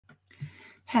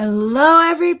Hello,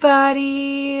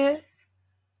 everybody.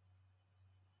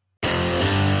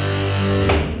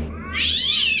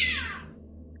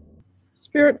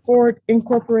 Spirit Ford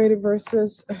Incorporated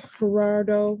versus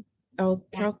Gerardo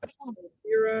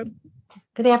Alcalcara.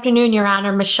 Good afternoon, Your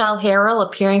Honor. Michelle Harrell,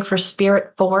 appearing for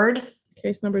Spirit Ford.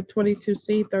 Case number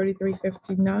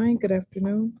 22C3359. Good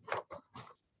afternoon.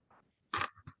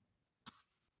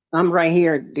 I'm right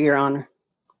here, Your Honor.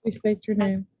 Please state your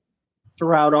name.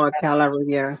 Gerardo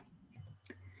Alcalcara.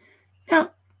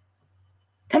 Now,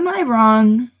 am I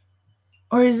wrong?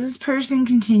 Or is this person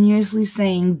continuously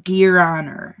saying, Dear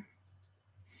Honor?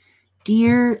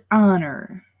 Dear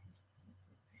Honor.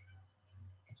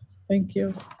 Thank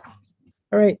you.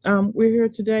 All right, we're here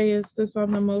today. Is this on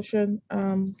the motion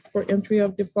for entry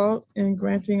of default and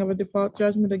granting of a default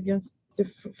judgment against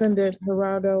defendant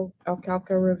Gerardo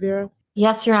Alcalcara?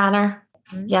 Yes, Your Honor.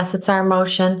 Yes, it's our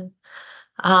motion.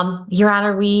 Your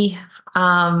Honor, we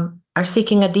are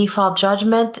seeking a default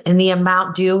judgment in the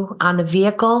amount due on the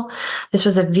vehicle. This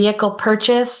was a vehicle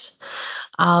purchase.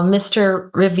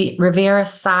 Mr. Rivera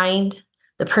signed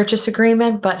the purchase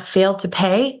agreement but failed to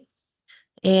pay.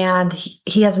 And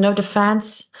he has no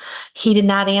defense. He did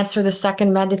not answer the second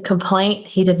amended complaint.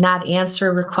 He did not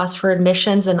answer requests for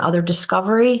admissions and other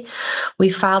discovery. We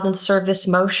filed and served this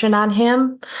motion on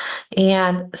him.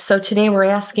 And so today we're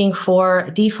asking for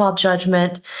a default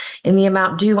judgment in the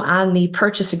amount due on the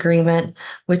purchase agreement,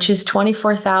 which is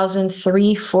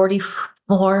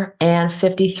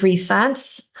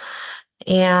 $24,344.53.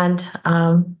 And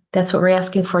that's what we're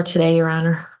asking for today, Your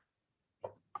Honor.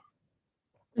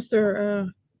 Mr.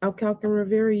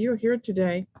 Alcalcara, you're here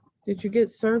today. Did you get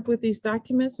served with these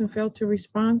documents and failed to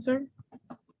respond, sir?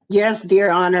 Yes, dear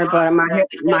Honor, but my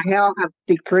health has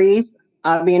decreased.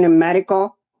 I've been in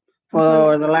medical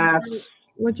for the last.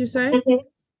 What'd you say?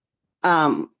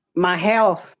 My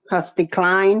health has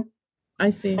declined. I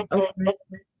see. Okay.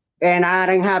 And I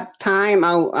didn't have time.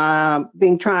 I've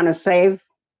been trying to save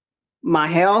my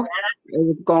health. It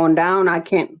was going down. I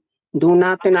can't do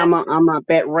nothing. I'm a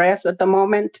bed rest at the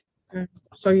moment. Okay.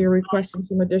 So you're requesting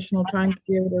some additional time to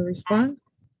be able to respond?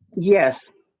 Yes.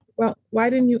 Well, why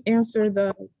didn't you answer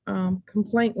the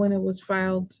complaint when it was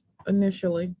filed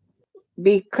initially?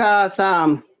 Because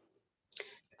I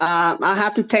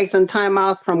have to take some time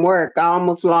out from work. I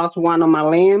almost lost one of my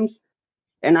limbs,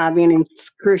 and I've been in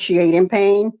excruciating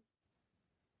pain.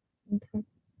 Okay.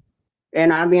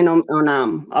 And I've been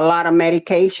on a lot of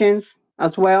medications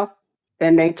as well.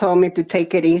 And they told me to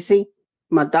take it easy.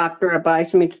 My doctor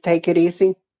advised me to take it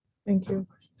easy. Thank you.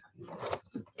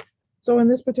 So in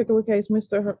this particular case,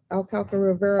 Mr.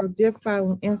 Alcalcara did file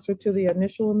an answer to the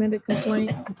initial amended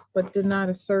complaint, but did not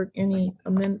assert any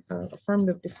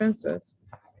affirmative defenses.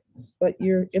 But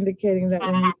you're indicating that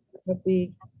when you put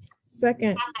the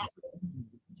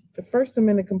first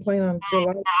amended complaint on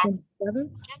July 27th?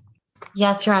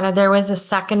 Yes, Your Honor, there was a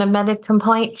second amended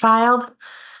complaint filed,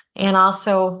 and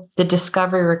also the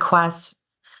discovery requests,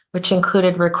 which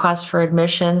included requests for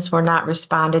admissions, were not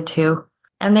responded to.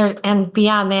 And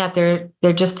beyond that, there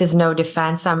just is no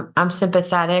defense. I'm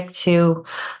sympathetic to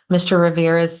Mr.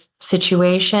 Rivera's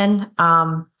situation,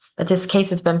 but this case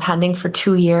has been pending for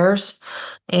 2 years,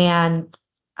 and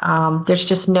there's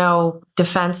just no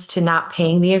defense to not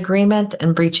paying the agreement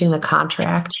and breaching the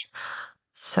contract.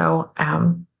 So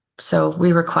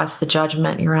we request the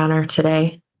judgment, Your Honor,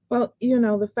 today. Well, you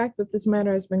know, the fact that this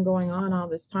matter has been going on all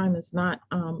this time is not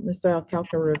Mr.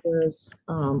 Alcalcara's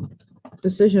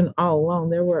decision all alone.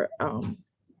 There were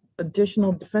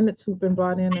additional defendants who've been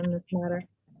brought in this matter,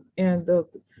 and the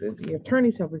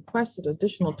attorneys have requested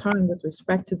additional time with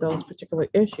respect to those particular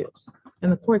issues,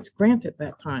 and the court's granted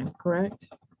that time, correct?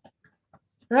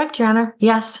 Correct, Your Honor.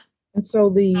 Yes. And so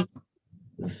the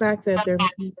fact that there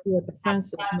may be a defense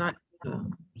is not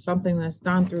something that's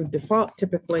done through default.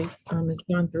 Typically, it's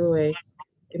done through a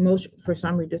motion for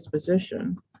summary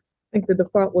disposition. I think the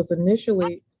default was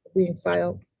initially being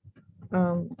filed.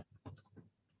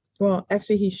 Well,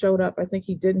 actually, he showed up. I think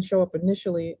he didn't show up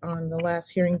initially on the last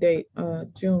hearing date,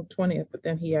 June 20th, but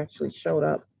then he actually showed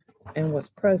up and was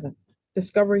present.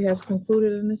 Discovery has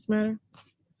concluded in this matter?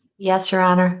 Yes, Your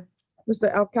Honor.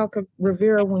 Mr.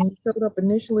 Alcalcara, when you showed up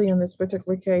initially in this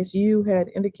particular case, you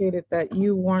had indicated that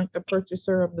you weren't the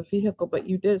purchaser of the vehicle, but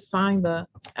you did sign the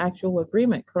actual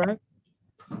agreement, correct?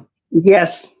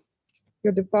 Yes.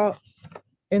 Your default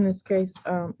in this case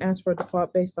asked for a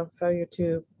default based on failure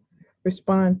to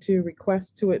respond to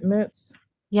requests to admits.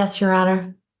 Yes, Your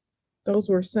Honor. Those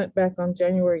were sent back on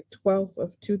January 12th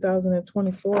of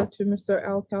 2024 to Mr.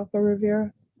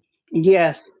 Alcalcara.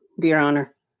 Yes, Your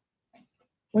Honor.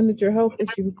 When did your health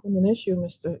issue become an issue,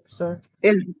 Mr. Sir?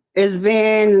 It's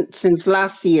been since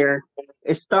last year.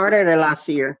 It started last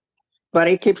year, but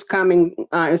it keeps coming.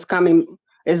 It's going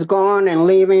and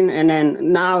leaving, and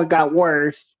then now it got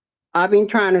worse. I've been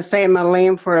trying to save my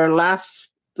limb for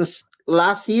this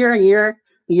last year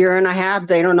and a half.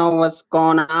 They don't know what's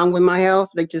going on with my health.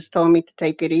 They just told me to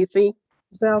take it easy.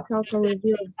 Mr. Alcalco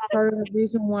Revere, part of the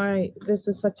reason why this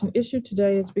is such an issue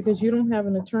today is because you don't have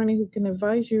an attorney who can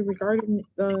advise you regarding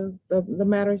the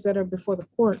matters that are before the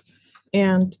court.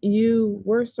 And you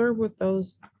were served with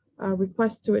those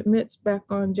requests to admit back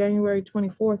on January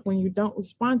 24th. When you don't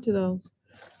respond to those,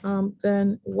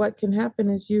 then what can happen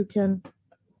is you can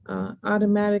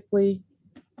automatically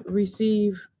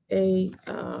receive a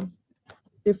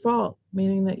default,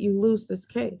 meaning that you lose this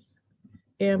case.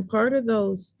 And part of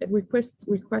those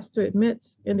requests to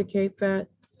admits indicate that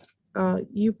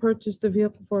you purchased the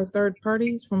vehicle for third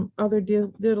parties from other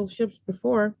dealerships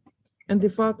before and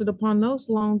defaulted upon those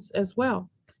loans as well.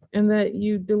 And that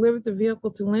you delivered the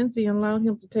vehicle to Lindsay and allowed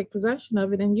him to take possession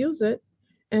of it and use it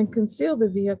and conceal the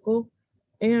vehicle,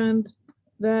 and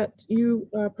that you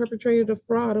perpetrated a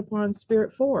fraud upon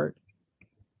Spirit Ford.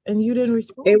 And you didn't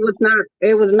respond. It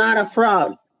was not a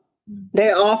fraud.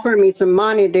 They offered me some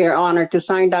money, Dear Honor, to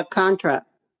sign that contract.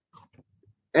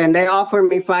 And they offered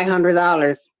me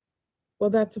 $500. Well,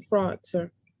 that's a fraud,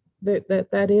 sir.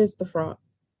 That is the fraud.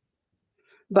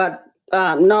 But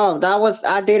no,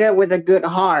 I did it with a good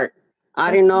heart.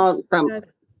 I didn't know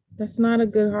That's not a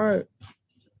good heart.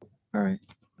 All right.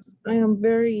 I am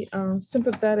very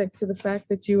sympathetic to the fact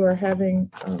that you are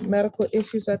having medical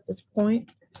issues at this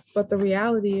point. But the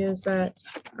reality is that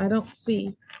I don't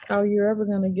see how you're ever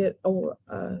going to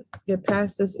get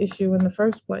past this issue in the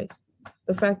first place.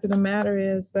 The fact of the matter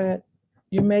is that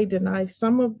you may deny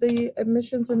some of the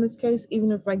admissions in this case,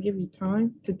 even if I give you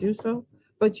time to do so,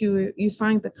 but you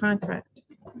signed the contract.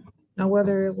 Now,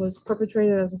 whether it was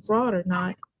perpetrated as a fraud or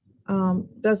not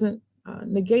doesn't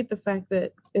negate the fact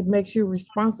that it makes you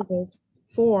responsible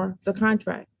for the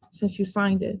contract since you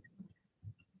signed it.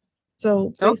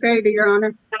 So, okay, Dear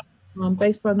Honor.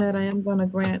 Based on that, I am going to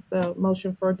grant the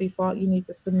motion for default. You need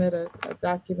to submit a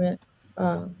document,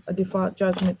 a default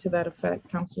judgment to that effect,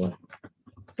 Counselor.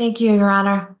 Thank you, Your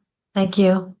Honor. Thank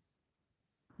you.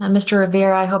 Mr.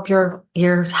 Rivera, I hope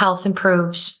your health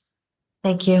improves.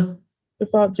 Thank you.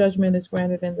 Default judgment is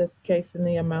granted in this case in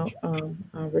the amount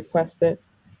requested.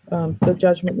 The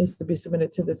judgment needs to be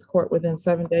submitted to this court within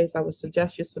 7 days. I would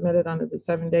suggest you submit it under the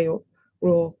 7-day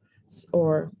rule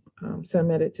or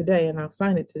submit it today, and I'll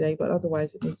sign it today, but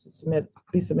otherwise it needs to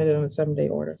be submitted on a 7-day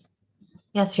order.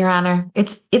 Yes, Your Honor.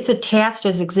 It's attached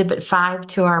as Exhibit 5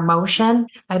 to our motion.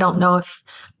 I don't know if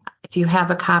you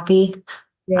have a copy.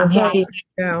 Yeah, I'm happy.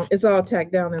 It's all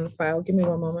tacked down in the file. Give me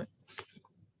one moment.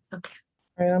 Okay.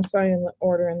 All right, I'm signing the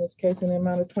order in this case in the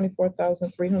amount of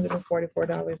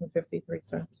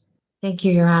 $24,344.53. Thank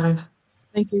you, Your Honor.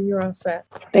 Thank you. You're all set.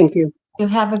 Thank you. You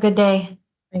have a good day.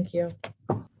 Thank you.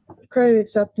 Credit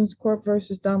Acceptance Corp.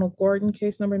 versus Donald Gordon,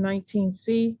 case number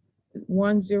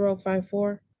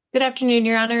 19C1054. Good afternoon,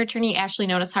 Your Honor. Attorney Ashley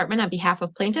Notice Hartman on behalf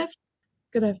of plaintiff.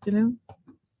 Good afternoon.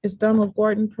 Is Donald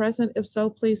Gordon present? If so,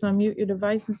 please unmute your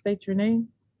device and state your name.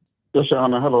 Yes, Your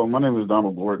Honor. Hello, my name is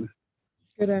Donald Gordon.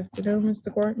 Good afternoon,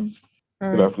 Mr. Gordon.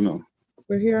 All Good right. afternoon.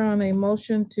 We're here on a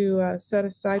motion to set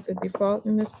aside the default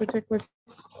in this particular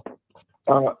case.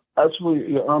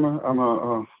 Actually, Your Honor, I'm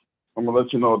gonna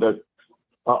let you know that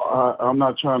I'm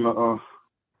not trying to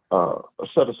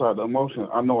set aside the motion.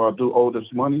 I know I do owe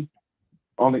this money.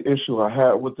 Only issue I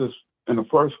had with this in the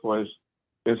first place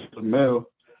is the mail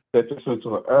that they sent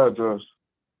to an address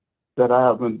that I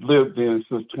haven't lived in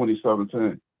since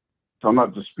 2017. So I'm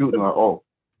not disputing at all.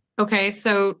 Okay,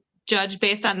 so Judge,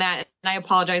 based on that, and I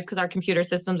apologize because our computer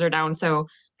systems are down, so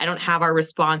I don't have our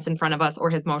response in front of us or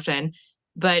his motion.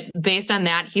 But based on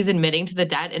that, he's admitting to the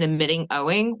debt and admitting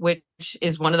owing, which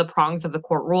is one of the prongs of the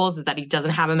court rules, is that he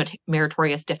doesn't have a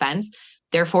meritorious defense.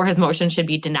 Therefore, his motion should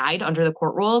be denied under the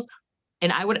court rules.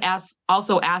 And I would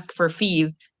also ask for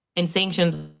fees and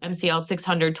sanctions MCL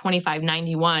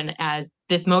 600-2591, as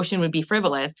this motion would be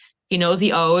frivolous. He knows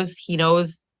he owes, he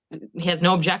knows he has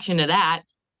no objection to that.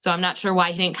 So I'm not sure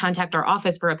why he didn't contact our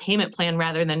office for a payment plan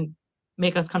rather than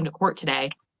make us come to court today.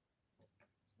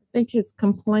 I think his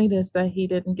complaint is that he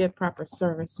didn't get proper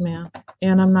service, ma'am.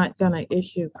 And I'm not gonna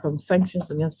issue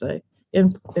sanctions against an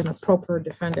inappropriate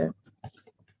defendant.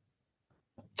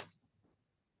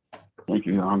 Thank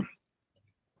you, Your Honor.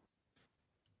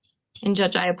 And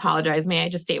Judge, I apologize. May I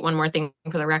just state one more thing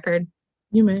for the record?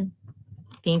 You may.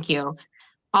 Thank you.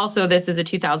 Also, this is a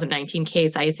 2019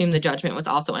 case. I assume the judgment was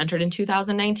also entered in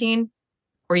 2019,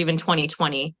 or even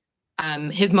 2020,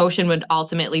 his motion would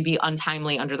ultimately be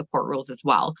untimely under the court rules as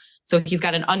well. So he's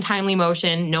got an untimely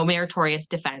motion, no meritorious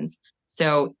defense.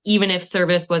 So even if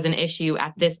service was an issue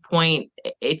at this point,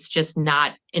 it's just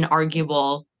not an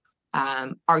arguable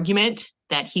argument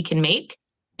that he can make.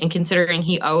 And considering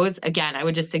he owes, again, I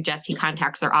would just suggest he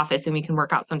contacts our office and we can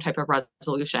work out some type of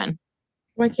resolution.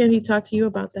 Why can't he talk to you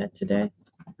about that today?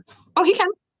 Oh, he can.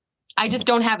 I just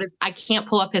don't have his, I can't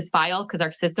pull up his file because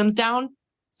our system's down.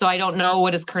 So I don't know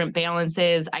what his current balance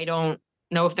is. I don't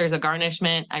know if there's a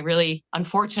garnishment. I really,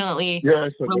 unfortunately,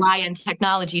 rely on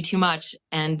technology too much.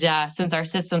 And since our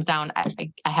system's down,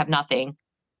 I have nothing.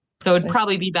 So it'd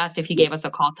probably be best if he gave us a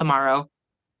call tomorrow.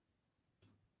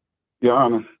 Your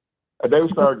Honor, they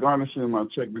started garnishing my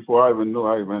check before I even knew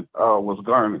I even was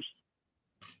garnished.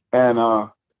 And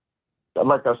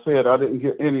like I said, I didn't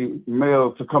get any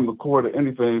mail to come to court or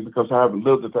anything because I haven't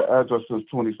lived at the address since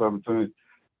 2017.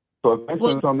 So if they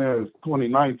sent on there as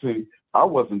 2019, I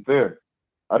wasn't there.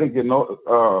 I didn't get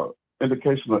no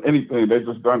indication of anything. They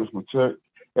just garnished my check.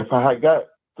 If I had got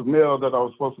the mail that I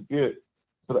was supposed to get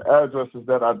to the addresses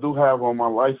that I do have on my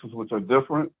license, which are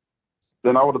different,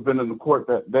 then I would have been in the court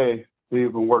that day to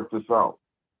even work this out.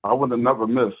 I would have never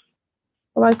missed.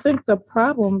 Well, I think the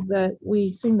problem that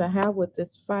we seem to have with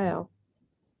this file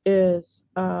is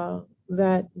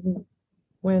that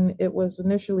when it was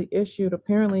initially issued,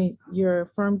 apparently your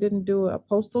firm didn't do a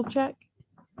postal check.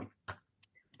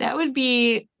 That would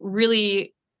be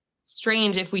really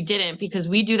strange if we didn't, because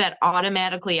we do that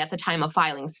automatically at the time of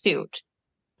filing suit.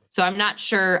 So I'm not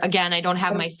sure, again, I don't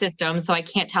have my system, so I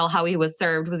can't tell how he was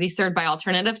served. Was he served by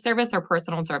alternative service or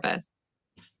personal service?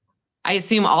 I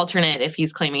assume alternate if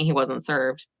he's claiming he wasn't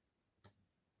served.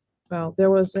 Well,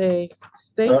 there was a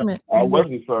statement. I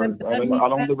wasn't served. I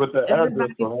don't live at that address.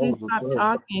 So please stop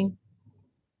talking.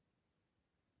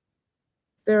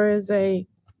 There is a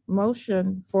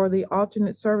motion for the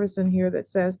alternate service in here that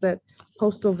says that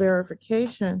postal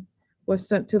verification was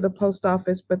sent to the post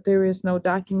office, but there is no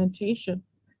documentation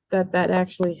that that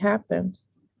actually happened.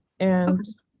 And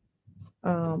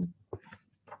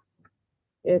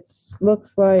it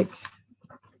looks like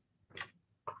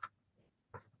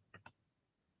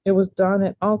it was done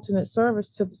at alternate service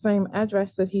to the same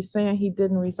address that he's saying he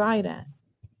didn't reside at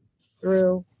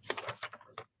through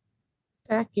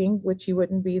tacking, which he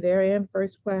wouldn't be there, and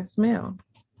first class mail.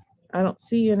 I don't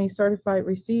see any certified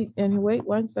receipt. And wait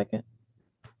 1 second.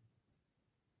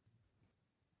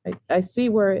 I see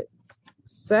where it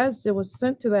says it was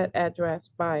sent to that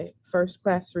address by first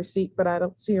class receipt, but I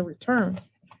don't see a return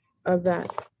of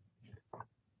that.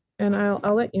 And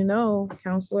I'll let you know,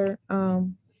 counselor,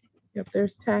 if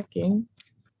there's tacking.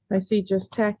 I see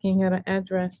just tacking at an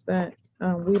address that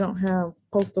we don't have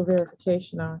postal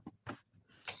verification on.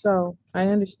 So I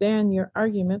understand your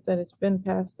argument that it's been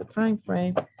past the time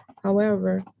frame.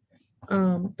 However,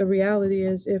 the reality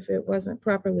is if it wasn't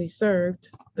properly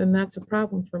served, then that's a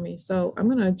problem for me. So I'm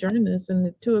going to adjourn this, and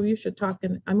the two of you should talk.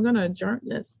 And I'm going to adjourn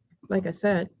this, like I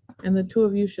said, and the two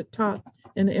of you should talk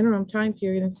in the interim time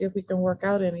period and see if we can work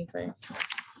out anything.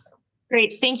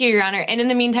 Great, thank you, Your Honor. And in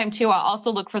the meantime, too, I'll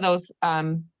also look for those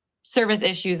service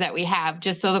issues that we have,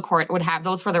 just so the court would have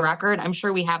those for the record. I'm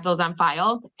sure we have those on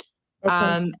file.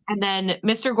 Okay. And then,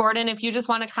 Mr. Gordon, if you just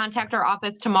want to contact our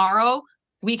office tomorrow,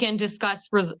 we can discuss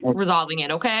resolving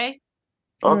it, okay?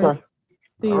 Okay.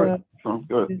 The all right. Sounds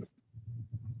good.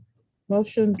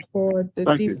 Motion for the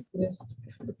Thank you. list.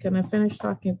 Can I finish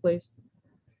talking, please?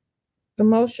 The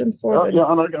motion for the. Your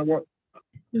Honor,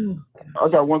 I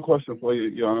got one question for you,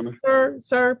 Your Honor.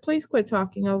 Sir, please quit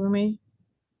talking over me.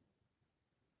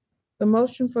 The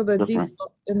motion for the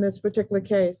default in this particular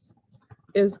case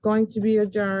is going to be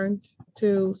adjourned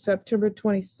to September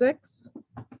 26,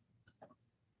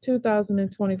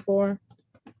 2024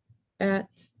 at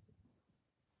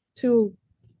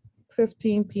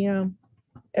 2:15 p.m.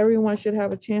 Everyone should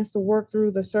have a chance to work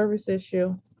through the service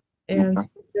issue and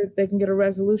they can get a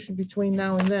resolution between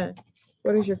now and then.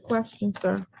 What is your question,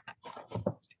 sir?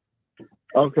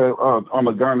 Okay, on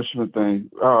the garnishment thing,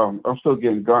 I'm still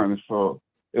getting garnished, so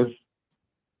it's.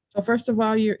 So first of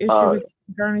all, your issue with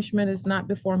garnishment is not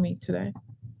before me today.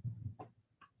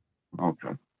 Okay.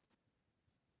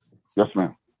 Yes,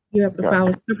 ma'am. You have to file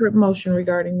a separate motion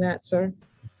regarding that, sir.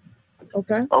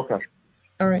 Okay? Okay.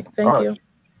 All right, thank you.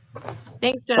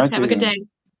 Thanks, Judge. Have a good day.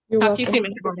 Talk to you soon,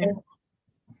 Mr. Gordon.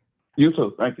 You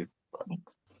too. Thank you.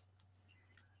 Thanks.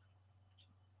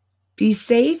 Be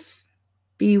safe,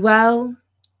 be well,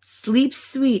 sleep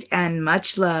sweet, and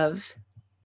much love.